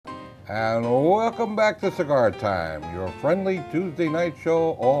And welcome back to Cigar Time, your friendly Tuesday night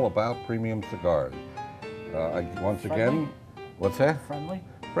show all about premium cigars. Once again, what's that? Friendly?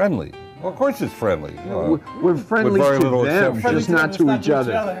 Friendly. Well, of course it's friendly. We're friendly very to little them, exception. just not to each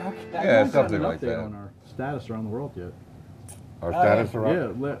other. Okay. Yeah, something like that. On our status around the world yet? Our status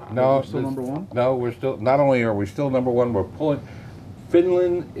around? Yeah, No, we're still number one? No, we're still, not only are we still number one, we're pulling,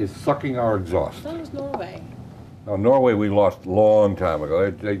 Finland is sucking our exhaust. So is Norway. No, Norway we lost a long time ago.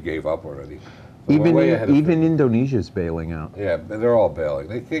 They gave up already. So we're way ahead of Even Indonesia's bailing out. Yeah, they're all bailing.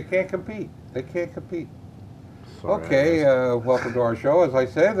 They can't compete. They can't compete. Sorry, Okay, welcome to our show. As I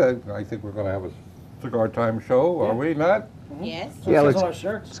said, I think we're going to have a Cigar Time show, are we not? Yes. Yeah, It says on our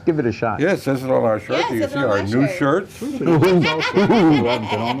shirts. let's give it a shot. Yes, this is on our shirt. Yes, Do you it's see on our my new shirt. shirts? who haven't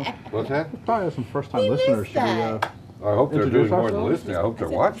been on them. What's that? Probably have some first-time We listeners. missed Should we, that. I hope they're Introduce doing more than ourselves? listening. I hope they're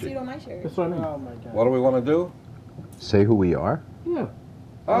See it watching. on my shirt. that's what I mean. Oh my God. What do we want to do? Say who we are. Yeah.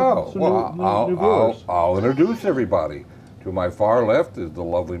 Oh, Some well, new viewers. I'll introduce everybody. To my far left is the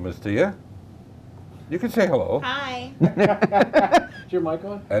lovely Miss Tia. You can say hello. Hi. Is your mic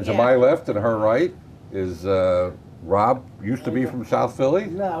on? And to Yeah. my left and her right is Rob, used to be from South Philly.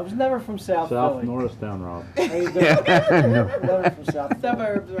 No, I was never from South South Philly. Norristown, Rob. How you doing? Never from South Philly.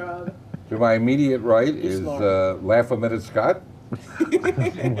 Suburbs, Rob. To my immediate right East is Lawn. Laugh a Minute Scott.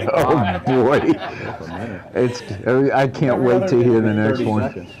 Oh boy, it's. I can't Every wait other to hear the minute, next 30 one.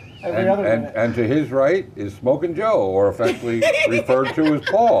 seconds. Every other And, minute. and to his right is Smokin' Joe, or affectionately referred to as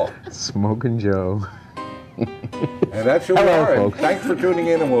Paul. Smoking Joe. And that's who we Hello, are. And folks. thanks for tuning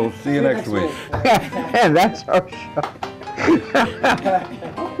in, and we'll see you next week. And that's our show.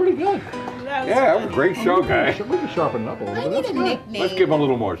 Oh, pretty good. That was Yeah, that was a funny. great show, guy. We can sharpen it up a little I bit. need That's a good. nickname. Let's give him a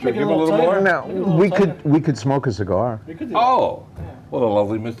little more. Should we Make it give a him a little little more? tighter. Now we could smoke a cigar. We could do Oh, well, the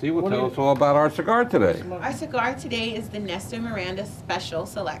lovely Miss T will What do tell you- us all about our cigar today. Our cigar today is the Nestor Miranda Special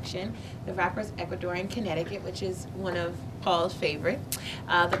Selection. The wrapper's Ecuadorian Connecticut, which is one of Paul's favorite.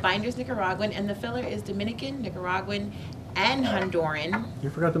 The binder's Nicaraguan, and the filler is Dominican, Nicaraguan, and Honduran. You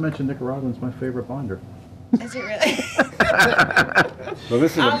forgot to mention Nicaraguan's my favorite binder. Is it really? So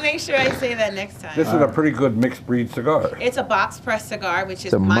this is I'll a, make sure I say that next time. this is a pretty good mixed breed cigar. It's a box press cigar, which is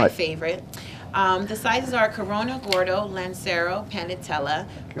It's a my mutt. favorite. The sizes are Corona, Gordo, Lancero, Panatella,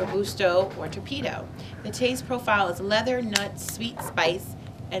 Robusto, or Torpedo. The taste profile is leather, nuts, sweet spice,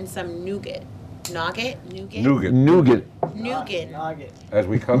 and some nougat. Nougat? Nougat? Nougat, Nougat. Nougat. Nugget. as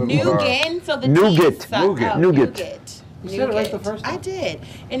we cut it with our... Nougat. So the Nougat. teeth- Nougat. oh, Nougat. You said it right the first time. I did.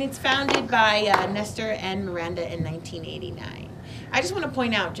 And it's founded by Nestor and Miranda in 1989. I just want to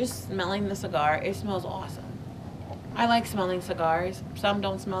point out, just smelling the cigar, it smells awesome. I like smelling cigars. Some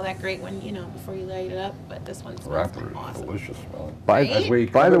don't smell that great when, before you light it up, but this one smells Wrapper is awesome. delicious smelling. By, Right? As we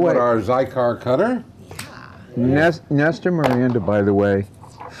by cut the it with way, our Cigar cutter. Yeah. Nestor Miranda, by the way,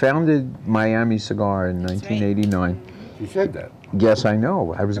 founded Miami Cigar in right. 1989. You said that. Yes, I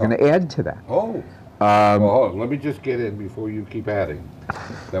know. I was going to add to that. Oh. Well, hold on. Let me just get in before you keep adding.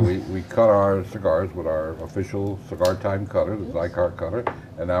 That we cut our cigars with our official Cigar Time cutter, the Cigar cutter,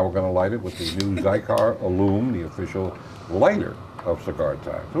 and now we're going to light it with the new Cigar Illume, the official lighter of Cigar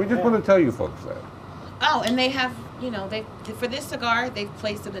Time. So we just want to tell you folks that. Oh, and they have, for this cigar, they've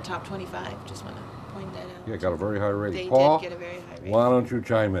placed in the top 25. Just want to point that out. Yeah, got a very high rating. They Paul, did get a very high rating. why don't you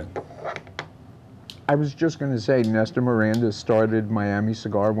chime in? I was just going to say, Nestor Miranda started Miami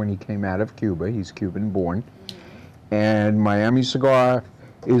Cigar when he came out of Cuba. He's Cuban born. And Miami Cigar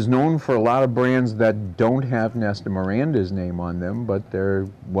is known for a lot of brands that don't have Nestor Miranda's name on them, but they're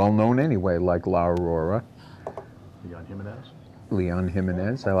well known anyway, like La Aurora, Leon Jimenez. Leon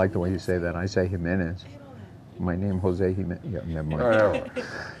Jimenez. I like the way you say that. I say Jimenez. My name Jose Jimenez. Yeah, never mind. All right.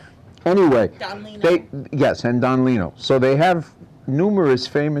 Anyway, Don Lino. yes, and Don Lino. So they have numerous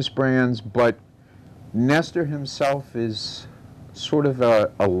famous brands, but Nestor himself is sort of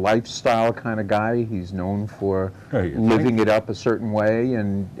a lifestyle kind of guy. He's known for Hey, you living it up a certain way,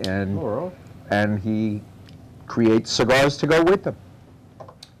 and Hello. and he creates cigars to go with them.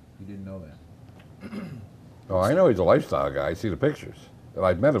 You didn't know that? Oh, I know he's a lifestyle guy. I see the pictures. And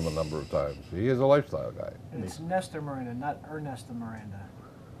I've met him a number of times. He is a lifestyle guy. It's Nestor Miranda, not Ernesto Miranda.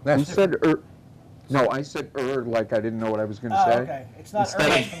 You said no, I said like I didn't know what I was going to Oh, say. okay. It's not Instead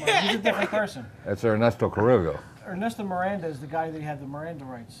of- Ernesto Miranda. He's a different person. That's Ernesto Carrillo. Ernesto Miranda is the guy that had the Miranda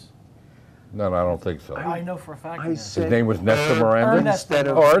rights. No, I don't think so. I know for a fact. I he is. said His name was Nestor Miranda? Ernesto.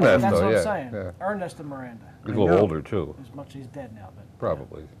 Oh, Ernesto, That's what yeah, I'm saying. yeah. Ernesto Miranda. He's a little older, too. As much he's dead now, but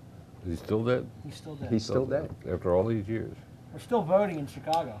Probably. Is he still dead? he's still dead. He's still dead. After all these years. We're still voting in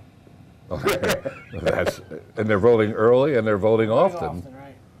Chicago. And they're voting early and they're voting Voting often.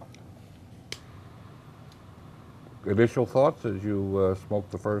 right? initial thoughts as you smoke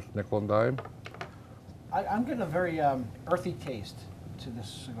the first nickel and dime? I'm getting a very earthy taste to this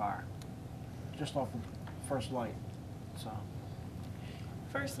cigar, just off the first light. So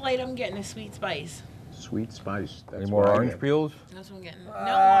First light, I'm getting a sweet spice. Sweet spice. That's Any more what I orange get. peels? That's what I'm getting.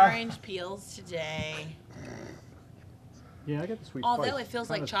 No orange peels today. Yeah, I get the sweet Although spice. it feels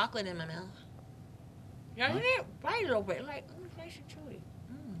like chocolate in my mouth. You know, it right a little bit, like it's nice and chewy.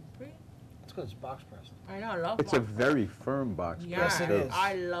 Pretty. it's good. It's box pressed. I know, I love. It's a box very firm box. Yeah, Yes, it too. is.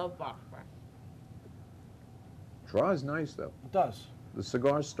 I love box press. Draw is nice though. It does. The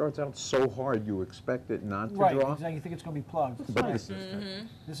cigar starts out so hard you expect it not to Right. draw. Exactly. You think it's going to be plugged. But Nice. it's,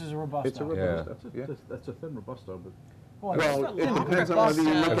 This is a robusto. it's a Yeah. robusto. That's a, Yeah. that's a thin robusto, but Well, Well, it's it not depends on robusto.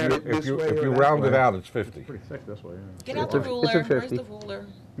 whether you look at it this way If or you that round it way. out, it's 50. pretty thick this way. Get It's out a- the it's a ruler. Where's 50. the ruler?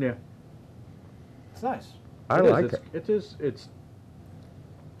 Yeah. It's nice. I It is, like it. It is. It's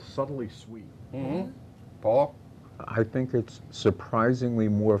subtly sweet. Paul? I think it's surprisingly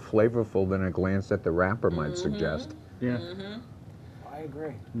more flavorful than a glance at the wrapper might suggest. Yeah. I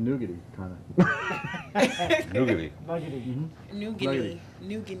agree. Nougaty kind of. Nougaty. Nuggety. Nougaty.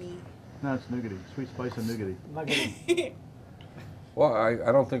 Nougaty. No, it's nougaty. Sweet spice and nougaty. Nuggety. Well,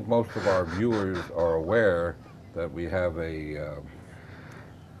 I don't think most of our viewers are aware that we have a,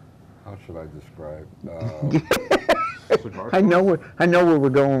 how should I describe? Cigar I know where we're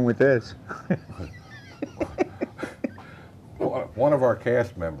going with this. One of our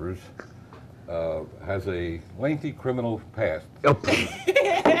cast members has a lengthy criminal past. Oh, Why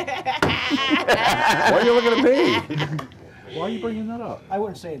are you looking at me? Why are you bringing that up? I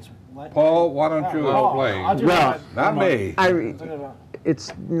wouldn't say it's wet. Paul, why don't you explain? I'll do Well, that. Not me. I'm talking about-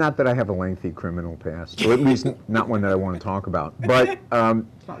 It's not that I have a lengthy criminal past, or at least not one that I want to talk about. But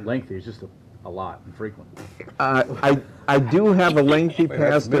It's not lengthy. It's just a lot and frequent. I do have a lengthy Wait,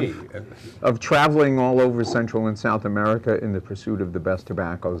 that's past me. of traveling all over Central and South America in the pursuit of the best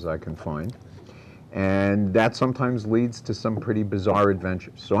tobaccos I can find. And that sometimes leads to some pretty bizarre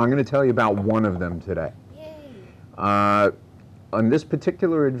adventures. So I'm going to tell you about one of them today. On this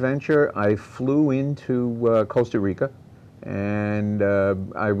particular adventure, I flew into Costa Rica, and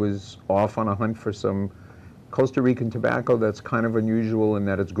I was off on a hunt for some Costa Rican tobacco that's kind of unusual in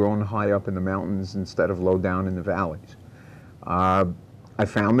that it's grown high up in the mountains instead of low down in the valleys. I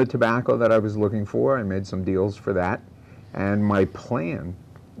found the tobacco that I was looking for. I made some deals for that, and my plan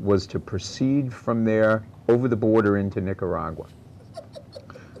was to proceed from there over the border into Nicaragua.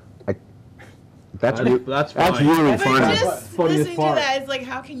 That's That's really But funny. just Funniest listening to part. that, it's like,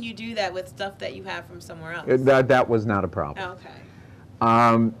 how can you do that with stuff that you have from somewhere else? That was not a problem.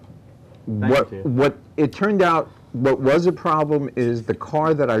 Okay. What it turned out, what was a problem is the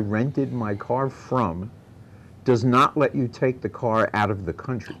car that I rented my car from does not let you take the car out of the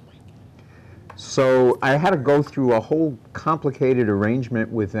country. So I had to go through a whole complicated arrangement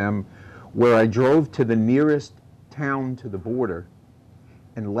with them where I drove to the nearest town to the border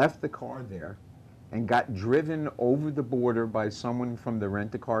and left the car there and got driven over the border by someone from the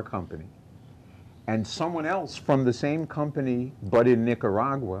rent-a-car company. And someone else from the same company, but in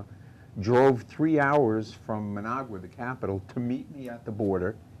Nicaragua, drove 3 hours from Managua, the capital, to meet me at the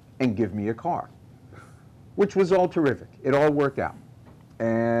border and give me a car, which was all terrific. It all worked out.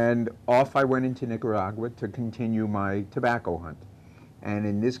 And off I went into Nicaragua to continue my tobacco hunt. And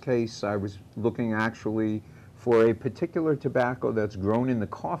in this case, I was looking actually for a particular tobacco that's grown in the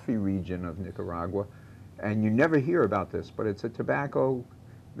coffee region of Nicaragua. And you never hear about this, but it's a tobacco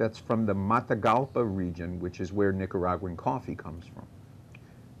that's from the Matagalpa region, which is where Nicaraguan coffee comes from.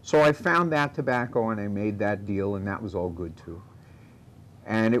 So I found that tobacco and I made that deal, and that was all good too.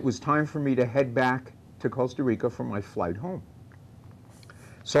 And it was time for me to head back to Costa Rica for my flight home.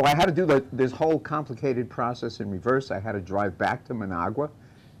 So I had to do this whole complicated process in reverse. I had to drive back to Managua,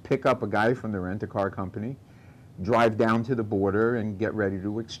 pick up a guy from the rent-a-car company, drive down to the border and get ready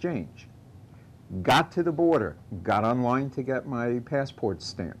to exchange. Got to the border, got online to get my passport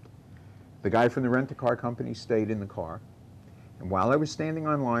stamped. The guy from the rent-a-car company stayed in the car. And while I was standing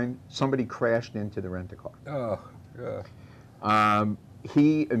online, somebody crashed into the rent-a-car. Oh, yeah.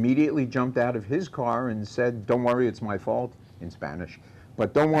 He immediately jumped out of his car and said, "Don't worry, it's my fault," in Spanish.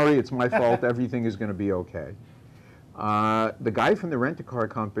 But don't worry, it's my fault, everything is going to be okay. The guy from the rent-a-car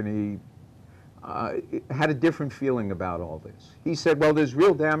company had a different feeling about all this. He said, well, there's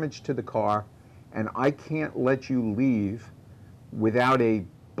real damage to the car, and I can't let you leave without a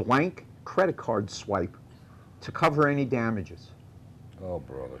blank credit card swipe to cover any damages. Oh,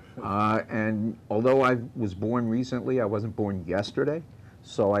 brother. And although I was born recently, I wasn't born yesterday,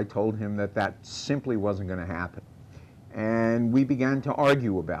 so I told him that that simply wasn't going to happen. And we began to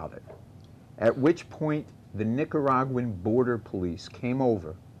argue about it, at which point the Nicaraguan border police came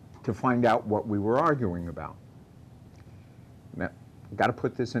over to find out what we were arguing about. Now, I've got to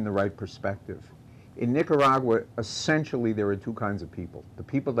put this in the right perspective. In Nicaragua, essentially there are two kinds of people. The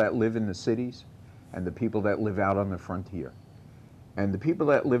people that live in the cities and the people that live out on the frontier. And the people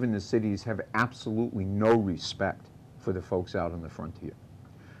that live in the cities have absolutely no respect for the folks out on the frontier.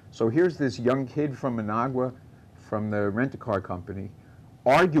 So here's this young kid from Managua, from the rent-a-car company,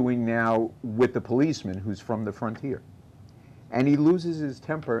 arguing now with the policeman who's from the frontier. And he loses his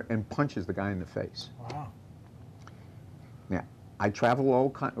temper and punches the guy in the face. Wow. Now, I travel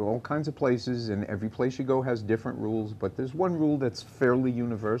all kinds of places, and every place you go has different rules, but there's one rule that's fairly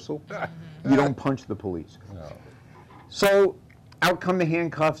universal. You don't punch the police. No. So out come the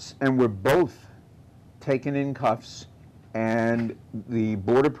handcuffs, and we're both taken in cuffs, and the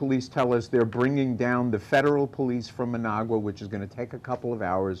border police tell us they're bringing down the federal police from Managua, which is going to take a couple of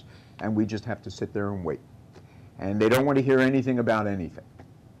hours, and we just have to sit there and wait. And they don't want to hear anything about anything.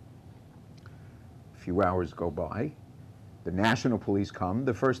 A few hours go by. The national police come.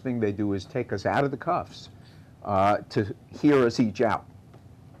 The first thing they do is take us out of the cuffs to hear us each out.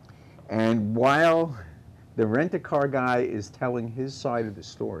 And while the rent-a-car guy is telling his side of the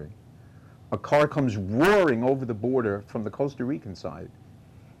story, a car comes roaring over the border from the Costa Rican side,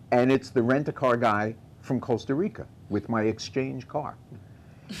 and it's the rent-a-car guy from Costa Rica with my exchange car.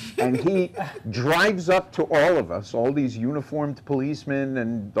 And he drives up to all of us, all these uniformed policemen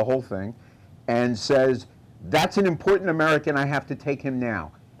and the whole thing, and says, "That's an important American, I have to take him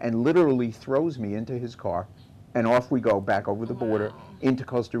now," and literally throws me into his car, and off we go back over the border into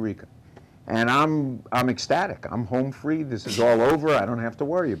Costa Rica. And I'm ecstatic. I'm home free. This is all over. I don't have to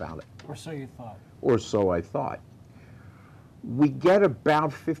worry about it. Or so you thought. Or so I thought. We get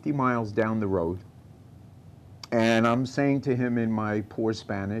about 50 miles down the road, and I'm saying to him in my poor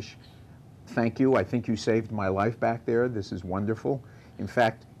Spanish, "Thank you. I think you saved my life back there. This is wonderful. In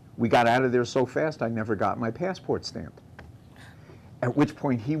fact, we got out of there so fast I never got my passport stamped." At which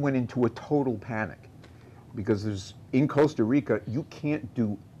point he went into a total panic, because in Costa Rica, you can't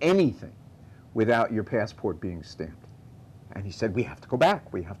do anything without your passport being stamped. And he said, "We have to go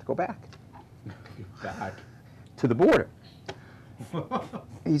back. We have to go back." Back. To the border.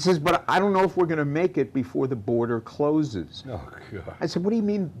 He says, "But I don't know if we're going to make it before the border closes." Oh, God. I said, "What do you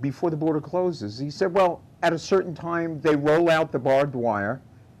mean before the border closes?" He said, "Well, at a certain time, they roll out the barbed wire,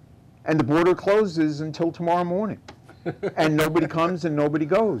 and the border closes until tomorrow morning. And nobody comes and nobody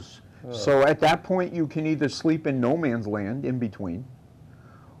goes. So at that point, you can either sleep in no man's land in between,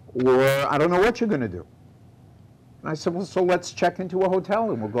 or I don't know what you're going to do." And I said, "Well, so let's check into a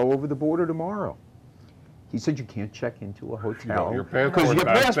hotel and we'll go over the border tomorrow." He said, "You can't check into a hotel Your because your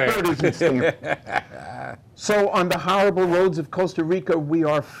passport isn't stamped." So on the horrible roads of Costa Rica, we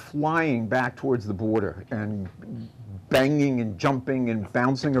are flying back towards the border and banging and jumping and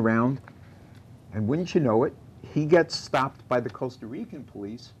bouncing around. And wouldn't you know it, he gets stopped by the Costa Rican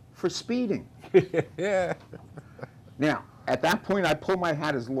police for speeding. Yeah. Now, at that point, I pull my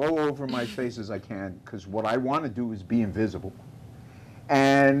hat as low over my face as I can, because what I want to do is be invisible.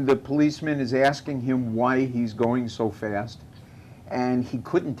 And the policeman is asking him why he's going so fast, and he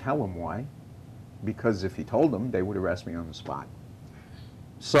couldn't tell him why, because if he told them, they would arrest me on the spot.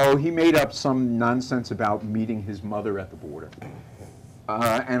 So he made up some nonsense about meeting his mother at the border.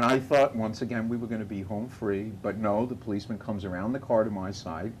 And I thought, once again, we were going to be home free, but no, the policeman comes around the car to my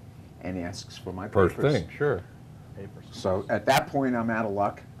side and asks for my papers. First thing, sure. Papers. So at that point, I'm out of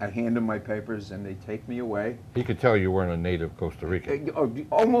luck. I hand him my papers, and they take me away. He could tell you weren't a native Costa Rican.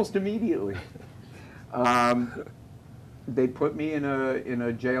 Almost immediately. They put me in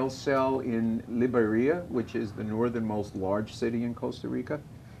a jail cell in Liberia, which is the northernmost large city in Costa Rica.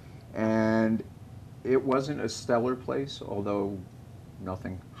 And it wasn't a stellar place, although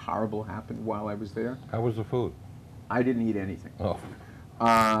nothing horrible happened while I was there. How was the food? I didn't eat anything. Oh,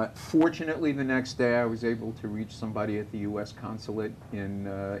 Fortunately, the next day I was able to reach somebody at the U.S. consulate in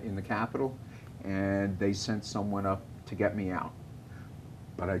the capital, and they sent someone up to get me out.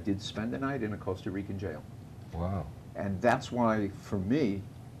 But I did spend the night in a Costa Rican jail. wow. And that's why, for me,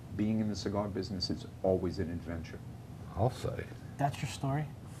 being in the cigar business is always an adventure. I'll say. That's your story?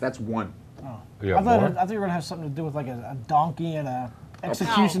 That's one. Oh. You I have thought more? you were going to have something to do with like a donkey and a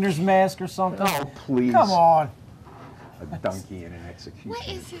executioner's mask or something. Oh, please. Come on. A donkey and an execution. What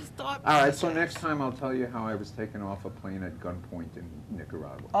is his thought All right, so process? next time I'll tell you how I was taken off a plane at gunpoint in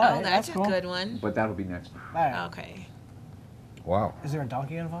Nicaragua. All Oh, right, that's a cool. good one. But that'll be next time. All right. Okay. Wow. Is there a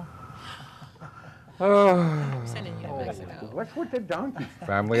donkey involved? I'm sending you to Mexico. What's with the donkey?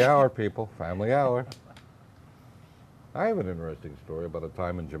 Family hour, people. Family hour. I have an interesting story about a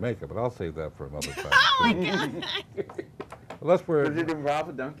time in Jamaica, but I'll save that for another time. Oh my God. Unless we're, Does it involve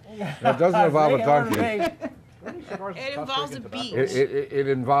a donkey? it doesn't involve a donkey. It involves a beach. It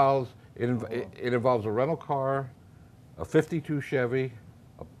involves a rental car, a '52 Chevy,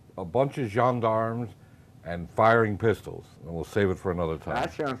 a bunch of gendarmes, and firing pistols. And we'll save it for another time.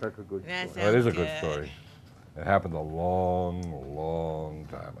 That sounds like a good That story. That is a sounds good story. It happened a long, long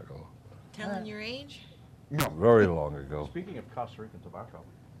time ago. Telling your age? No. Very long ago. Speaking of Costa Rican tobacco,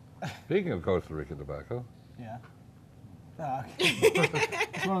 Speaking of Costa Rican tobacco, Yeah.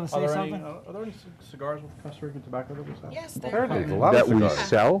 Just wanted to say something. are there any cigars with Costa Rican tobacco that we sell? Yes, there there it is. A are. lot That of we cigars.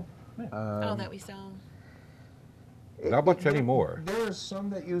 sell? Oh, that we sell. Not much anymore. There are some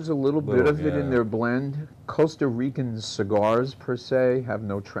that use a little bit Little, of it in yeah. their blend. Costa Rican cigars, per se, have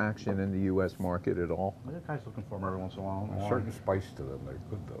no traction in the U.S. market at all. The guy's looking for them every once in a while. A certain spice to them. They're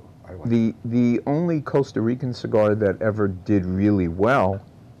good though. I like The only Costa Rican cigar that ever did really well,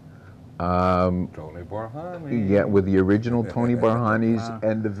 Tony Barhani. yeah, with the original Tony Barhanis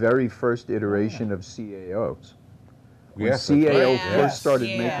and the very first iteration of CAOs. When Yes, that's CAO right. Yeah. first started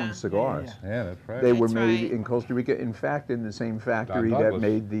Yeah. making cigars, Yeah, that's right. they were That's made right. in Costa Rica. In fact, in the same factory that Douglas.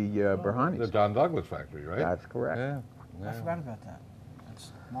 made the The Barhanis. John Douglas factory, right? That's correct. Yeah. I yeah. forgot about that.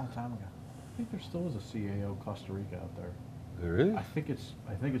 That's a long time ago. I think there still is a CAO Costa Rica out there. There is? I think it's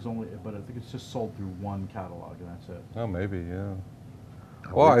only, but I think it's just sold through one catalog, and that's it. Oh, maybe, yeah.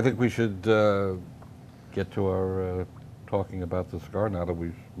 Well, I think we should get to our talking about the cigar now that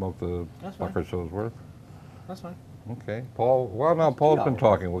we've smoked a That's buck fine. or so's worth. That's fine. Okay. Paul, well, no, Paul's been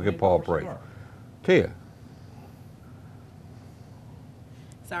talking. We'll give Paul a break. Tia.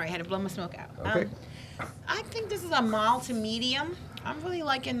 Sorry, I had to blow my smoke out. Okay. I think this is a mild to medium. I'm really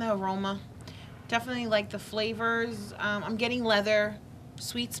liking the aroma. Definitely like the flavors. I'm getting leather,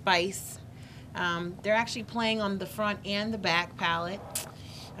 sweet spice. They're actually playing on the front and the back palate.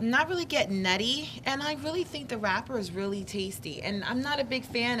 I'm not really getting nutty, and I really think the wrapper is really tasty. And I'm not a big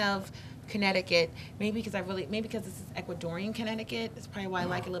fan of Connecticut, maybe because this is Ecuadorian Connecticut. That's probably why I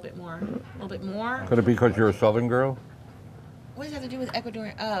like it a little bit more. Could it be because you're a Southern girl? What does that have to do with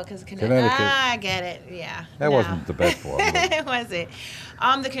Ecuadorian? Oh, because Connecticut. Ah, I get it. Yeah. That No. wasn't the best one. but- It wasn't.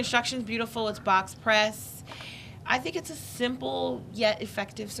 The construction's beautiful. It's box press. I think it's a simple yet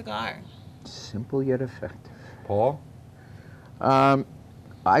effective cigar. Simple yet effective. Paul?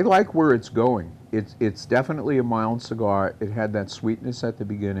 I like where it's going. It's definitely a mild cigar. It had that sweetness at the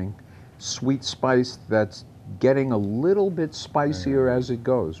beginning, sweet spice that's getting a little bit spicier as it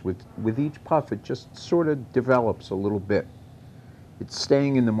goes. With each puff, it just sort of develops a little bit. It's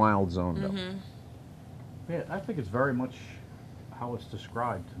staying in the mild zone, though. Yeah, I think it's very much how it's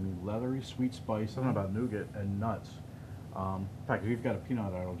described to me. Leathery, sweet spice, something about nougat and nuts. In fact, if you've got a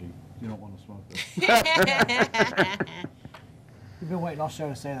peanut allergy, you don't want to smoke this. You've been waiting all show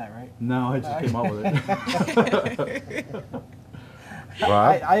to say that, right? No, I just came up with it.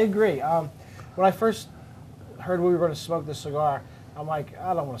 Rob? I agree. When I first heard we were going to smoke this cigar, I'm like,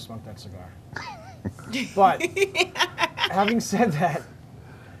 I don't want to smoke that cigar. But having said that,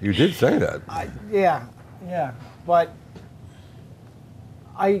 You did say that. yeah. But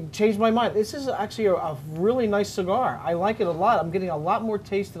I changed my mind. This is actually a really nice cigar. I like it a lot. I'm getting a lot more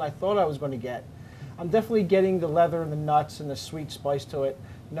taste than I thought I was going to get. I'm definitely getting the leather and the nuts and the sweet spice to it.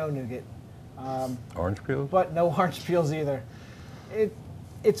 No nougat. Orange peels? But no orange peels either.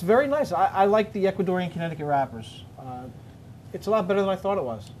 It's very nice. I like the Ecuadorian Connecticut wrappers. It's a lot better than I thought it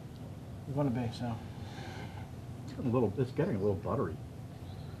was. It's going to be, so. It's getting a little buttery.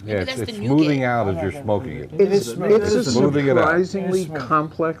 Yeah, Maybe that's it's the smoothing nougat. out as I you're like it. smoking it. It's It's smooth. a It is smoothing it out. surprisingly It is smooth.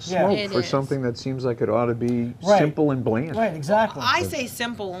 complex Yeah. smoke It for is. something that seems like it ought to be Right. simple and bland. Right, exactly. I say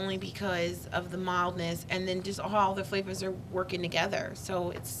simple only because of the mildness, and then just all the flavors are working together.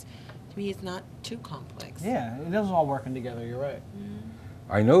 So to me, it's not too complex. Yeah, it is all working together. You're right.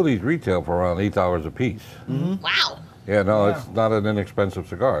 I know these retail for around $8 a piece. Wow. Yeah, no, Yeah. it's not an inexpensive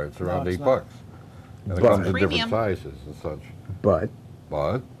cigar. It's around it's $8. not. And it But- comes in different Premium. sizes and such. But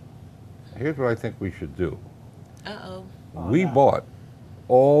But here's what I think we should do. Uh-oh. We bought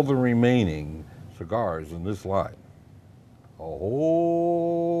all the remaining cigars in this line. A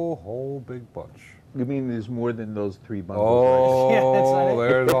whole big bunch. you mean there's more than those 3 bundles? Yeah, that's Oh, right.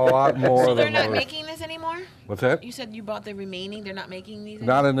 there's a lot more So they're than not those. making this anymore? What's that? You said you bought the remaining. They're not making these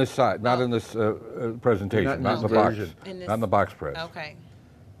Not anymore? in this side, not Oh. in this presentation, Not in not in the this box, version. In this- not in the box press. Okay.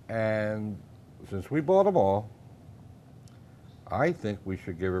 And since we bought them all, I think we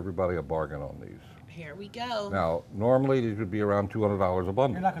should give everybody a bargain on these. Here we go. Now, normally these would be around $200 a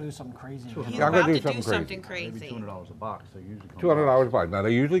bundle. You're not going to do something crazy. He's Yeah, I'm gonna about do to do something something Maybe crazy. $200 a box. They usually come $200 box. box. Now,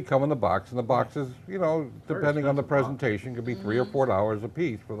 they usually come in the box, and the boxes, you know, Very depending on the expensive box. presentation, could be $3 or $4 a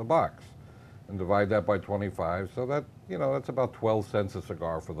piece for the box. And divide that by 25, so that, you know, that's about 12 cents a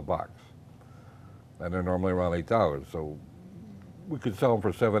cigar for the box. And they're normally around $8, so we could sell them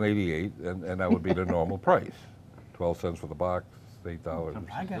for $7.88, and that would be the normal price. 12 cents for the box, $8.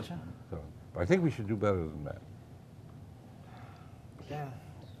 I gotcha. So, but I think we should do better than that. Yeah.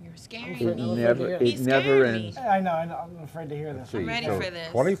 You're scaring It me. never, He it never scared me. ends. I know. I'm afraid to hear this. See, ready so for this.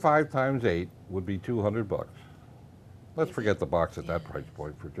 25 times 8 would be $200. Let's Is forget it? the box at that Yeah. price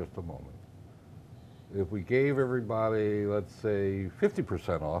point for just a moment. If we gave everybody, let's say,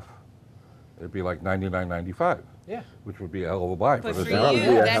 50% off, it'd be like $99.95, Yeah. which would be a hell of a buy But for for this That would you,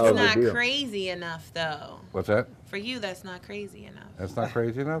 be a hell that's of a not deal. crazy enough, though. What's that? For you, that's not crazy enough. That's not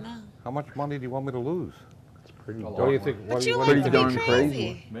crazy enough? No. How much money do you want me to lose? It's pretty A What do you lot think? But What do you what like do to you be darn think?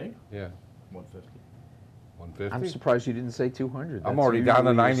 crazy. Me? Yeah, 150. 150. I'm surprised you didn't say 200. I'm That's already down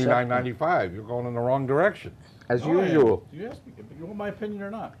to usually acceptable. $99.95. You're going in the wrong direction. As Oh, yeah. usual. You asked me, you want my opinion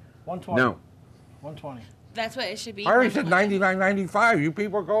or not? 120. No. 120. That's what it should be. I already said 120. $99.95. You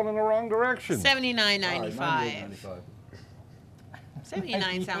people are going in the wrong direction. $79.95.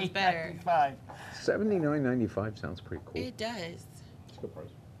 79 sounds better. 95. $79.95 sounds pretty cool. It does. It's a good price.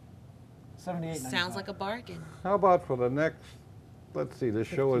 78. Sounds like a bargain. How about for the next, let's see, this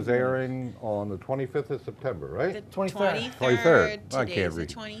show is airing on the 25th of September, The right? 23rd. 23rd. I Today's can't the read.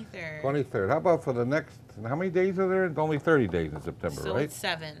 23rd. 23rd. How about for the next, how many days are there? It's only 30 days in September, So right? it's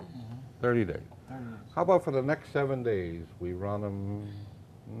 7. 30 days. How about for the next 7 days, we run them,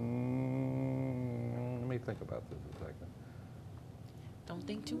 let me think about this a second. Don't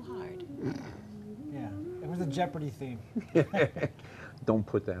think too hard. Yeah. It was a Jeopardy theme. Don't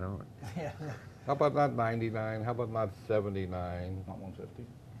put that on. Yeah. How about not 99? How about not 79? Not 150.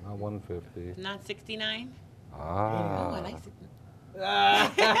 Not 150? Not 69? Oh, Ah. I like 69.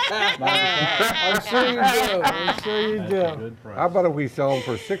 I'm sure you do. I'm sure you That's a do. good price. How about if we sell them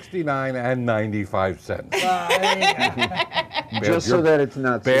for 69 and 95 cents? There you go. Just so that it's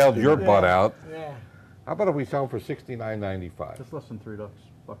not Bailed your 69. butt out. Yeah. How about if we sell them for $69.95? It's less than $3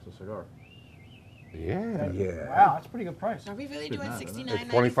 a cigar. Yeah. Yeah. Wow, that's a pretty good price. Are we really Good doing night, isn't it? $69.95? It's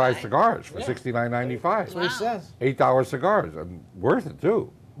 25 cigars for Yeah. $69.95. That's what he Wow. says. $8 cigars, and worth it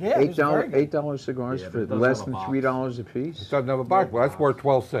too. Yeah, it was very good. $8 cigars Yeah, but for it does less have a than box. $3 a It piece. doesn't have a box, well, that's worth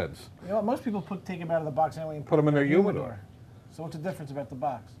 12 cents. You know what? Most people take them out of the box anyway and Put 'em in their a humidor. So what's the difference about the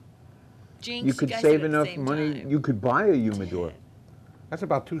box? Jinx, You could guys save did it at the enough same money. time. You could buy a humidor. That's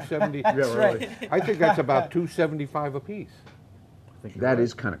about $2.70. Yeah, really. I think that's about $2.75 a piece. I think you're That right.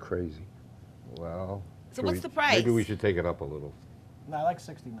 is kind of crazy. Well, So should what's we- the price? Maybe we should take it up a little. No, I like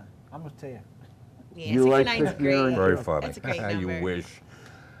 69. I'm going to tell you. Yeah, You like 69 is 59? great. Very funny. That's a great You number. wish.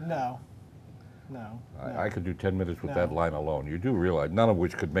 No. No. I could do 10 minutes with No. that line alone. You do realize none of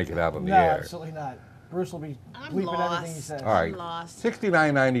which could make it out in the No, air. absolutely not. Bruce will be I'm bleeping everything he lost. says. All right, I'm lost.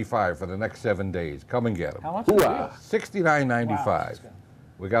 $69.95 for the next 7 days. Come and get them. How much? Hooah. $69.95. Wow, that's good.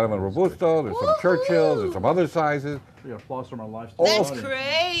 We got them in Robusto. There's some Churchills. There's some other sizes. We got applause from our lifestyle. That's audience.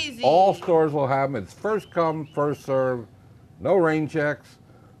 crazy. All stores will have them. It's first come, first serve. No rain checks.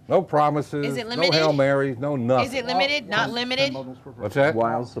 No promises. Is it No limited? Hail Marys. No nothing. Is it limited? Not 10 limited? bundles per person. What's that?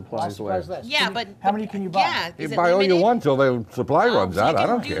 While supplies Surprise last. list. Yeah, but How many can you buy? Yeah, You is it buy all limited? you want till the supply Oh, runs so out. you I can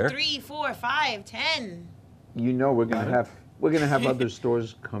don't do care. 3, 4, 5, 10. You know we're gonna have other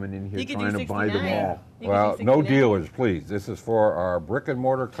stores coming in here You could trying do to buy them 69. all. You Well, can do no 69. dealers, please. This is for our brick and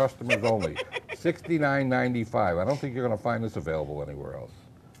mortar customers only. $69.95. I don't think you're going to find this available anywhere else.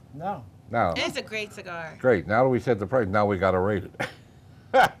 No. Now, It's a great cigar. great. Now that we said the price, now we got to rate it.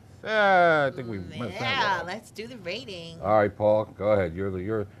 I think we messed Yeah, that up. let's do the rating. All right, Paul, go ahead.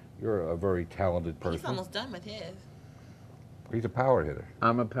 You're a very talented He's person. almost done with his. He's a power hitter.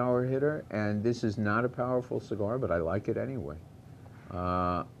 I'm a power hitter, and this is not a powerful cigar, but I like it anyway.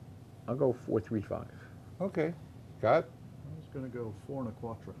 I'll go 4.35. Okay. Got I was going to go 4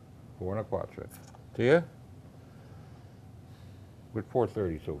 1/4. 4 1/4. Tia? We're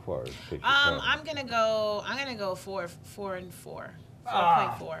 4.30 so far. It takes your time. I'm gonna go 4 and 4.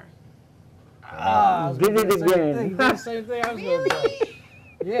 4.4. I was Did gonna it do the same again. thing. You did the same thing I was gonna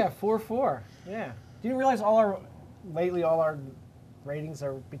do. Yeah, 4.4. Yeah. Do you realize all our ratings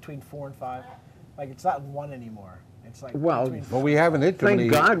are between 4 and 5? Like it's not 1 anymore. It's like Well, between Well, we haven't hit too many.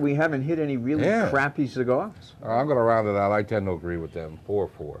 Thank God we haven't hit any really Yeah. crappy cigars. I'm going to round it out. I tend to agree with them.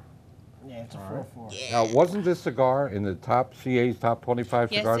 4.4. Yeah, it's a 4.4. Now, wasn't this cigar in the top CA's top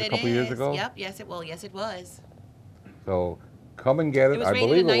 25 Yes, cigars a it couple years is. ago? Yep. Yes, it was. So, Come and get It it. was I rated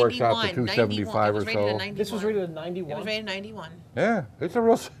believe a it works out to 91. 275 It was or rated a so. 91. This was rated a It 91. was rated 91. Yeah, it's a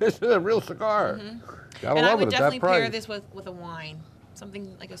real, it's a real cigar. Gotta And I love would it at definitely that price. pair this with a wine.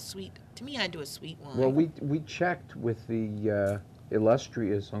 Something like a sweet. To me, I'd do a sweet wine. Well, we checked with the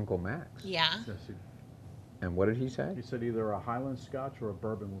illustrious Uncle Max. Yeah. Yes, And what did he say? he said either a Highland Scotch or a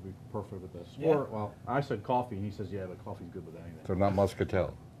bourbon would be perfect with this. Yeah. Or, well, I said coffee, and he says, yeah, but coffee's good with anything. So not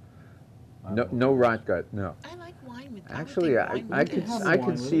Muscatel. No, no rot gut, no. I like wine with. Actually, I, would think wine I with could this. I wine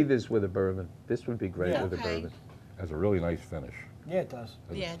could with see it. this with a bourbon. This would be great Yeah. with a Okay. bourbon. Has a really nice finish. Yeah, it does.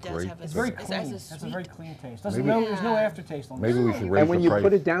 Has a Yeah, it does great have a It's very It clean. has a It's a sweet- very clean taste. Doesn't Maybe- there's no aftertaste on this. Maybe we should raise And when the you price.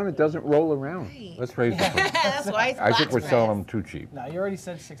 put it down, it doesn't roll around. Right. Let's raise the price. That's why it's I think we're blacksmith. selling them too cheap. No, you already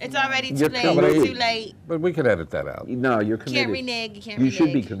said 60. It's already too You're late. committed. Too late. But we can edit that out. No, you're You committed. can't renege. You can't You renege.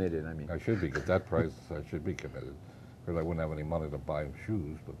 should be committed. I mean, I should be, at that price, I should be committed. Because I wouldn't have any money to buy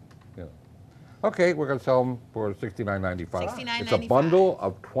shoes, but, you know. Okay, we're gonna sell them for $69.95. It's a $69.95. bundle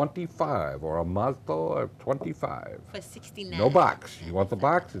of 25, or a mazdo of 25. For 69. No box. You want the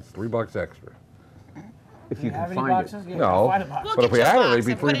box? It's $3 extra. if Do you you have can any find boxes? it. Yeah, No. find a box. We'll But if get we you a had it, box it'd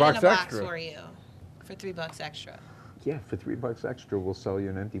be and put it in $3 a box extra. for you. For $3 extra. Yeah, for $3 extra, we'll sell you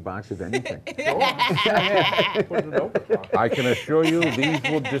an empty box of anything. Put it in an overstock. I can assure you, these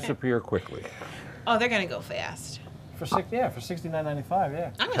will disappear quickly. Oh, they're gonna go fast. For $69.95. Yeah.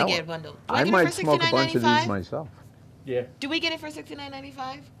 I'm gonna Hell, get a bundle. Do I get it might for smoke a bunch of these $69.95? myself. Yeah. Do we get it for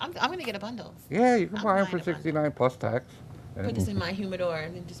 $69.95? I'm gonna get a bundle. Yeah, you can I'm buy them buying for a bundle. 69 plus tax. Put this in my humidor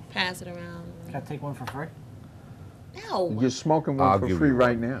and then just pass it around. Can I take one for free? No. You're smoking I'll one for give free you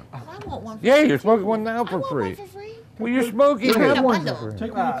right now. I want one. For Yeah, free. you're smoking one now I for want free. one for free. Well, you're smoking You Give me have a it. one bundle. for free.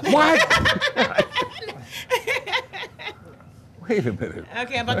 Take one. What? Wait a minute.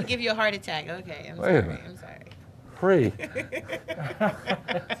 Okay, I'm about to give you a heart attack. Okay, I'm Wait a sorry. minute. I'm sorry. Free.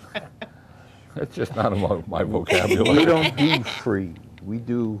 That's just not among my We vocabulary. don't do free. We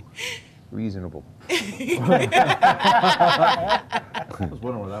do reasonable. I was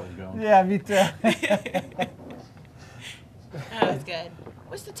wondering where that was going. Yeah, me too. That was good.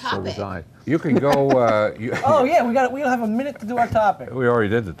 What's the So topic? was I. You can go. Oh yeah, we'll have a minute to do our topic. We already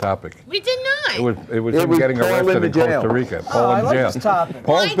did the topic. We did not. It was It him was getting Paul arrested in in the jail. Costa Rica. Oh, Paul I in like jail. this topic. Well,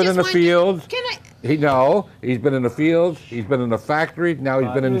 Paul's I been in just the want- fields. Can I? He's been in the fields. He's been in the factory. Now he's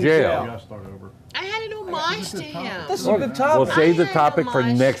been in in jail. jail. You gotta start over. I had an homage to him. This is a good topic. We'll save the I had topic for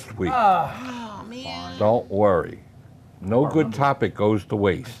homage. next week. Oh man. Don't worry. No good topic goes to I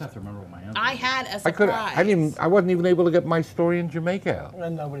waste. just have to remember what my answer I was. had a I surprise. I wasn't even able to get my story in Jamaica out.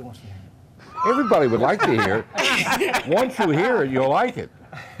 And nobody wants to hear it. Everybody would like to hear it. Once you hear it, you'll like it.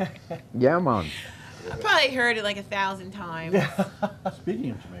 Yeah, man. I probably heard it like 1,000 times.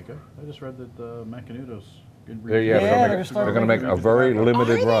 Speaking of Jamaica, I just read that Macanudos. They're, Yeah, they're they're going to make a making very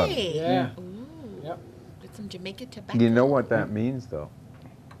limited Are run. they? Yeah. Ooh. Yep. With some Jamaica tobacco. You know what that means, though?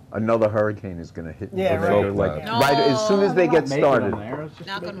 Another hurricane is going to hit Yeah, Jamaica, right. like No. right as soon as they get Make it started. on there, it's just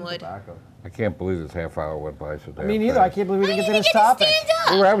Knock on Jamaican wood. tobacco. I can't believe this half hour went by so damn Me neither. I fast. can't believe we I didn't didn't get to even this get to topic. stand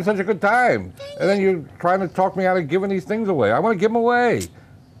We up. were having such a good time. And then you're trying to talk me out of giving these things away. I want to give them away.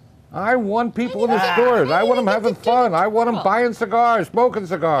 I want people in the stores. I want them having fun. I want them buying cigars, smoking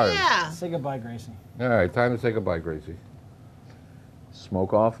cigars. Yeah. Say goodbye, Gracie. All right, time to say goodbye, Gracie.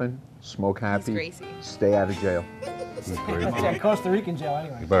 Smoke often, smoke happy, Gracie. stay out of jail. He's Gracie. That's in Costa Rican jail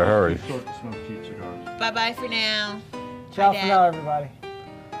anyway. You better hurry. Sort to smoke cheap cigars. Bye-bye for now. Ciao Dad. for now, everybody.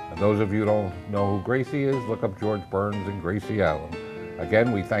 And those of you who don't know who Gracie is, look up George Burns and Gracie Allen.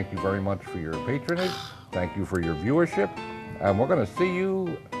 Again, we thank you very much for your patronage. Thank you for your viewership. And we're going to see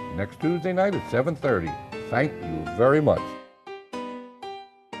you next Tuesday night at 7:30. Thank you very much.